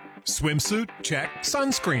Swimsuit? Check.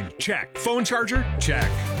 Sunscreen? Check. Phone charger? Check.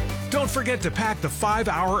 Don't forget to pack the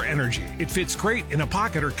 5-Hour Energy. It fits great in a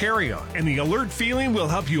pocket or carry-on, and the alert feeling will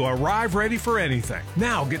help you arrive ready for anything.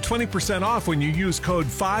 Now get 20% off when you use code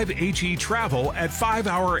 5HETRAVEL at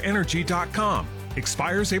 5hourenergy.com.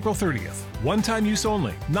 Expires April 30th. One-time use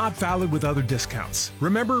only. Not valid with other discounts.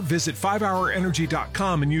 Remember, visit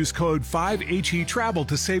 5hourenergy.com and use code 5HETRAVEL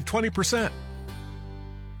to save 20%.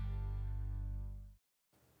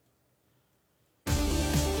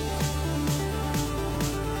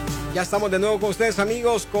 Ya estamos de nuevo con ustedes,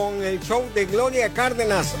 amigos, con el show de Gloria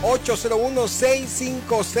Cárdenas.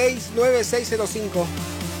 801-656-9605.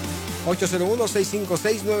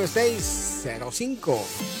 801-656-9605.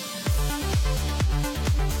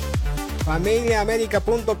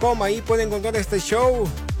 FamiliaAmerica.com. Ahí pueden encontrar este show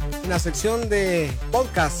en la sección de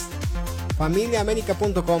podcast.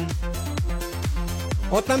 FamiliaAmerica.com.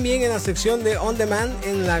 O también en la sección de On Demand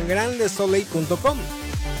en lagrandesoleil.com.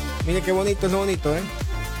 Mire qué bonito, es lo bonito, ¿eh?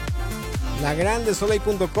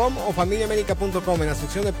 lagrandesoleil.com o familiaamerica.com en la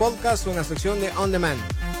sección de podcast o en la sección de On Demand.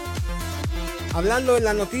 Hablando de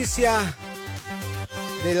la noticia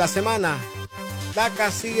de la semana, DACA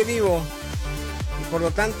sigue vivo y por lo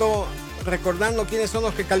tanto recordando quiénes son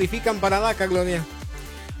los que califican para DACA, Gloria.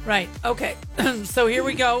 Right. Okay. So here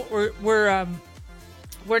we go. We're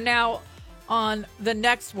now on the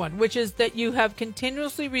next one, which is that you have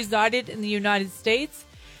continuously resided in the United States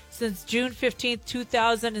since June 15th,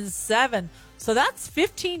 2007. So that's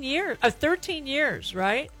 13 years,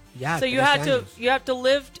 right? Yeah. So you have to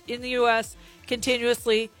live in the US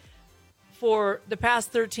continuously for the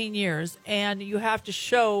past 13 years, and you have to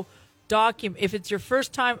show if it's your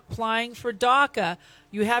first time applying for DACA,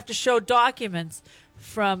 you have to show documents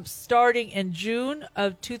from starting in June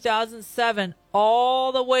of 2007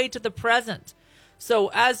 all the way to the present.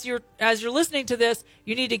 So as you're listening to this,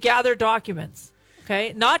 you need to gather documents.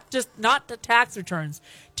 Okay, not the tax returns.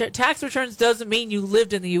 Tax returns doesn't mean you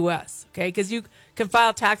lived in the U.S. Okay, because you can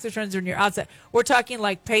file tax returns when you're outside. We're talking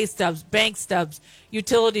like pay stubs, bank stubs,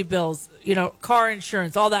 utility bills, car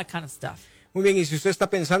insurance, all that kind of stuff. Muy bien, y si usted está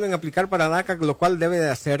pensando en aplicar para DACA, lo cual debe de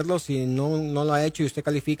hacerlo si no lo ha hecho y usted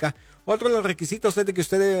califica, otro de los requisitos es de que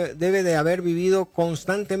usted debe de haber vivido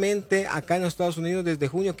constantemente acá en los Estados Unidos desde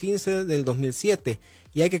junio 15 del 2007.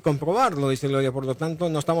 Y hay que comprobarlo, dice Gloria. Por lo tanto,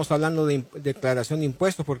 no estamos hablando de declaración de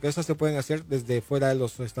impuestos, porque esas se pueden hacer desde fuera de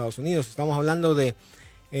los Estados Unidos. Estamos hablando de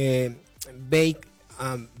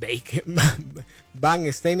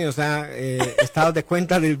bank statement, o sea, estado de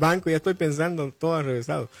cuenta del banco. Ya estoy pensando todo al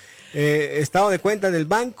revésado. Estado de cuenta del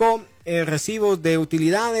banco, recibos de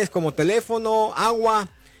utilidades como teléfono, agua,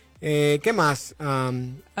 ¿qué más?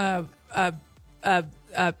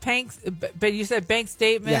 But you said bank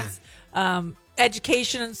statements. Yeah.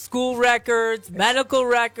 Education and school records, medical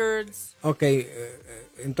records. Ok,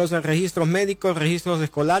 entonces registros médicos, registros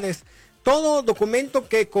escolares, todo documento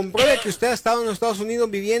que compruebe que usted ha estado en los Estados Unidos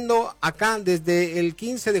viviendo acá desde el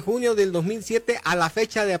 15 de junio del 2007 a la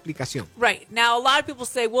fecha de aplicación. Right. Now, a lot of people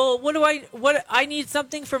say, well, what I need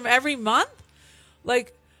something from every month?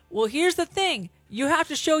 Like, well, here's the thing. You have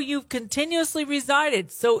to show you've continuously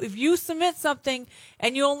resided. So if you submit something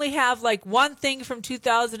and you only have like one thing from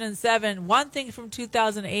 2007, one thing from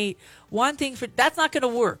 2008, that's not going to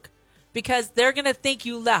work because they're going to think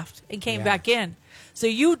you left and came back in. So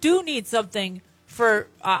you do need something for,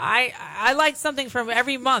 I like something from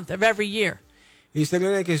every month of every year. Y usted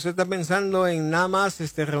viene que usted está pensando en nada más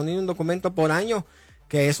reunir un documento por año,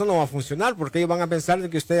 que eso no va a funcionar porque ellos van a pensar de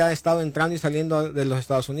que usted ha estado entrando y saliendo de los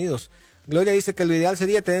Estados Unidos. Gloria dice que lo ideal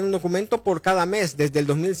sería tener un documento por cada mes, desde el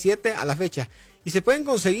 2007 a la fecha. Y se pueden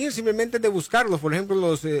conseguir simplemente de buscarlos. Por ejemplo,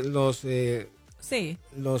 los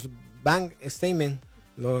bank statement,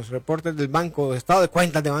 los reportes del banco, estado de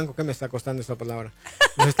cuentas de banco, ¿qué me está costando esa palabra?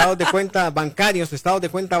 Los estados de cuenta bancarios,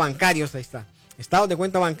 ahí está. Estados de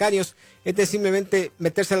cuenta bancarios, es simplemente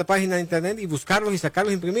meterse a la página de internet y buscarlos y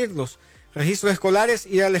sacarlos e imprimirlos. Registros escolares,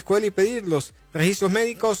 ir a la escuela y pedirlos. Registros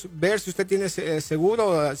médicos, ver si usted tiene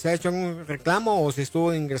seguro, se ha hecho un reclamo o si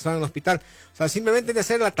estuvo ingresado en el hospital. O sea, simplemente de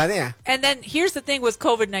hacer la tarea. And then here's the thing with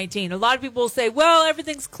COVID-19. A lot of people say, well,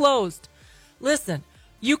 everything's closed. Listen,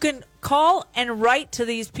 you can call and write to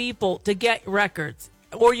these people to get records,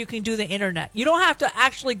 or you can do the internet. You don't have to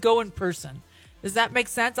actually go in person. Does that make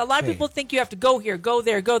sense? A lot of people think you have to go here, go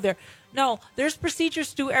there, go there. No, there's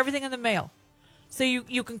procedures to do everything in the mail. So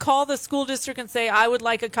you can call the school district and say, I would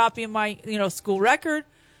like a copy of my, school record.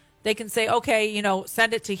 They can say, okay,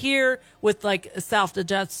 send it to here with like a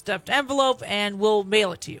self-stuffed envelope and we'll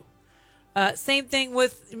mail it to you. Same thing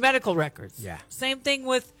with medical records. Yeah. Same thing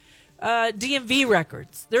with DMV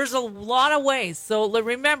records. There's a lot of ways. So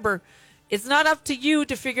remember, it's not up to you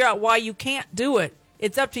to figure out why you can't do it.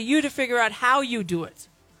 It's up to you to figure out how you do it.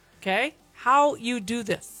 Okay? How you do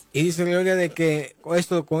this. Y dice Gloria de que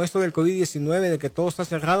con esto del COVID-19, de que todo está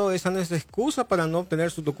cerrado, esa no es excusa para no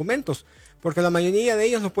obtener sus documentos, porque la mayoría de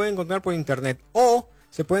ellos los pueden encontrar por internet o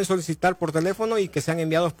se pueden solicitar por teléfono y que sean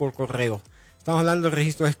enviados por correo. Estamos hablando de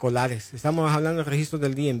registros escolares, estamos hablando de registros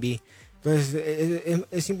del DMV. Entonces,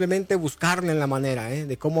 es simplemente buscarle la manera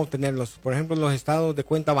de cómo obtenerlos. Por ejemplo, los estados de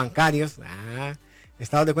cuenta bancarios.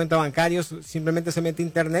 Estados de cuenta bancarios, simplemente se mete a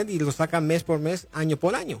internet y lo saca mes por mes, año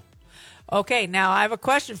por año. Okay, now I have a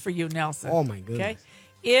question for you, Nelson. Oh, my goodness. Okay?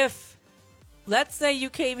 If, let's say you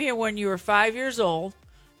came here when you were 5 years old,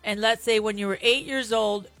 and let's say when you were 8 years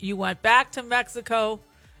old, you went back to Mexico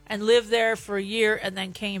and lived there for a year, and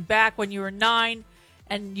then came back when you were 9,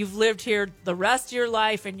 and you've lived here the rest of your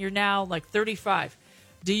life, and you're now like 35.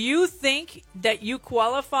 Do you think that you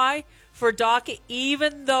qualify for DACA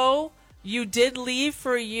even though you did leave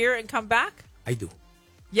for a year and come back? I do.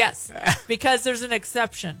 Yes, because there's an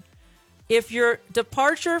exception. If your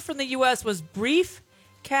departure from the U.S. was brief,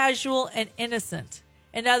 casual, and innocent,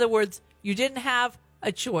 in other words, you didn't have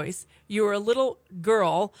a choice, you were a little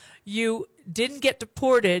girl, you didn't get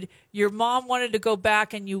deported, your mom wanted to go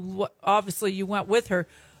back, and you went with her,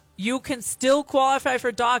 you can still qualify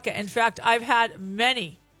for DACA. In fact, I've had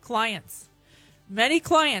many clients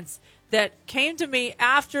that came to me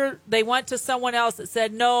after they went to someone else that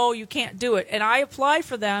said, no, you can't do it. And I applied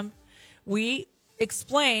for them. We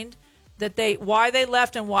explained that why they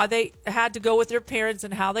left and why they had to go with their parents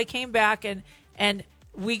and how they came back, and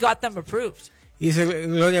we got them approved. Y dice,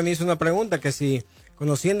 Gloria me hizo una pregunta, que si,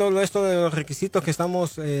 conociendo esto de los requisitos que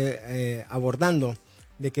estamos abordando,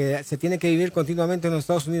 de que se tiene que vivir continuamente en los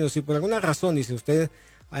Estados Unidos, si por alguna razón, dice, usted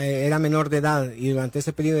era menor de edad y durante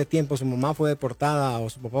ese periodo de tiempo su mamá fue deportada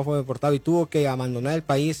o su papá fue deportado y tuvo que abandonar el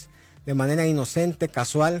país de manera inocente,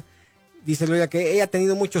 casual, dice Gloria que ella ha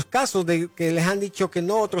tenido muchos casos de que les han dicho que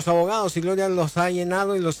no otros abogados, y Gloria los ha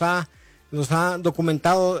llenado y los ha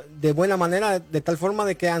documentado de buena manera, de tal forma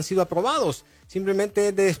de que han sido aprobados. Simplemente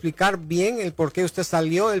es de explicar bien el por qué usted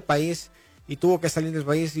salió del país y tuvo que salir del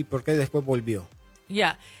país y por qué después volvió.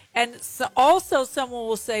 Yeah, and so also someone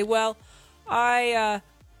will say, well, I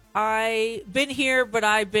been here, but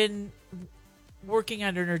I've been working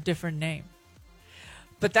under a different name.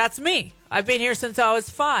 But that's me. I've been here since I was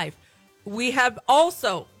 5. We have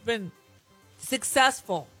also been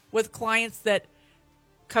successful with clients that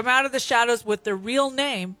come out of the shadows with their real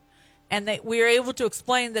name, and we are able to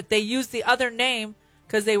explain that they used the other name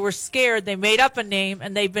because they were scared. They made up a name,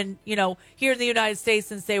 and they've been, here in the United States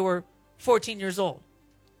since they were 14 years old.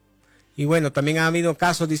 Y bueno, también ha habido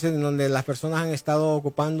casos, dicen, en donde las personas han estado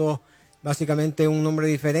ocupando básicamente un nombre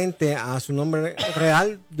diferente a su nombre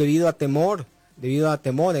real debido a temores.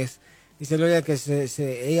 Dice Gloria que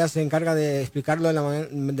ella se encarga de explicarlo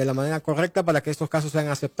de la manera correcta para que estos casos sean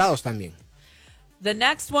aceptados también. The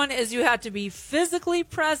next one is you have to be physically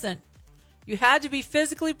present. You had to be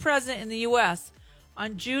physically present in the U.S.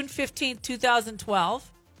 on June 15,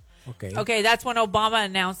 2012. Okay, that's when Obama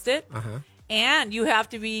announced it. And you have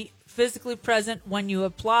to be physically present when you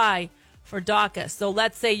apply for DACA. So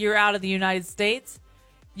let's say you're out of the United States.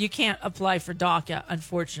 You can't apply for DACA,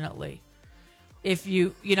 unfortunately. If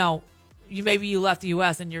maybe you left the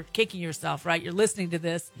U.S. and you're kicking yourself, right? You're listening to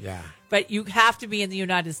this. Yeah. But you have to be in the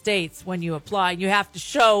United States when you apply. You have to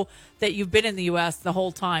show that you've been in the U.S. the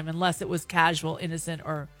whole time, unless it was casual, innocent,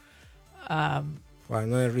 or... for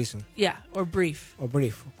another reason. Yeah, or brief. O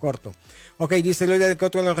brief, corto. Ok, dice Gloria que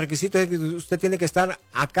otro de los requisitos es que usted tiene que estar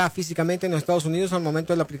acá físicamente en los Estados Unidos al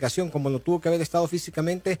momento de la aplicación, como lo tuvo que haber estado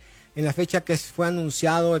físicamente en la fecha que fue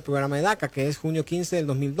anunciado el programa de DACA, que es junio 15 del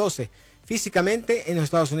 2012. Físicamente en los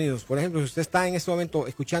Estados Unidos. Por ejemplo, si usted está en este momento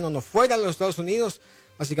escuchándonos fuera de los Estados Unidos,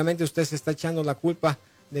 básicamente usted se está echando la culpa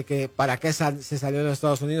de que para qué se salió de los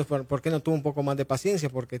Estados Unidos, por qué no tuvo un poco más de paciencia,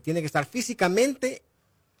 porque tiene que estar físicamente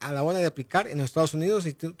a la hora de aplicar en los Estados Unidos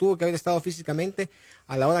y tuvo que haber estado físicamente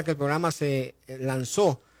a la hora que el programa se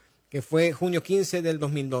lanzó, que fue junio 15 del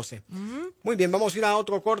 2012. Muy bien, vamos a ir a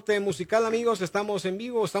otro corte musical, amigos. Estamos en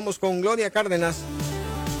vivo, estamos con Gloria Cárdenas.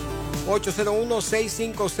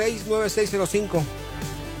 801-656-9605.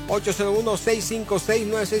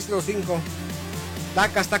 801-656-9605.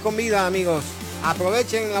 DACA está con vida, amigos.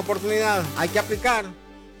 Aprovechen la oportunidad. Hay que aplicar.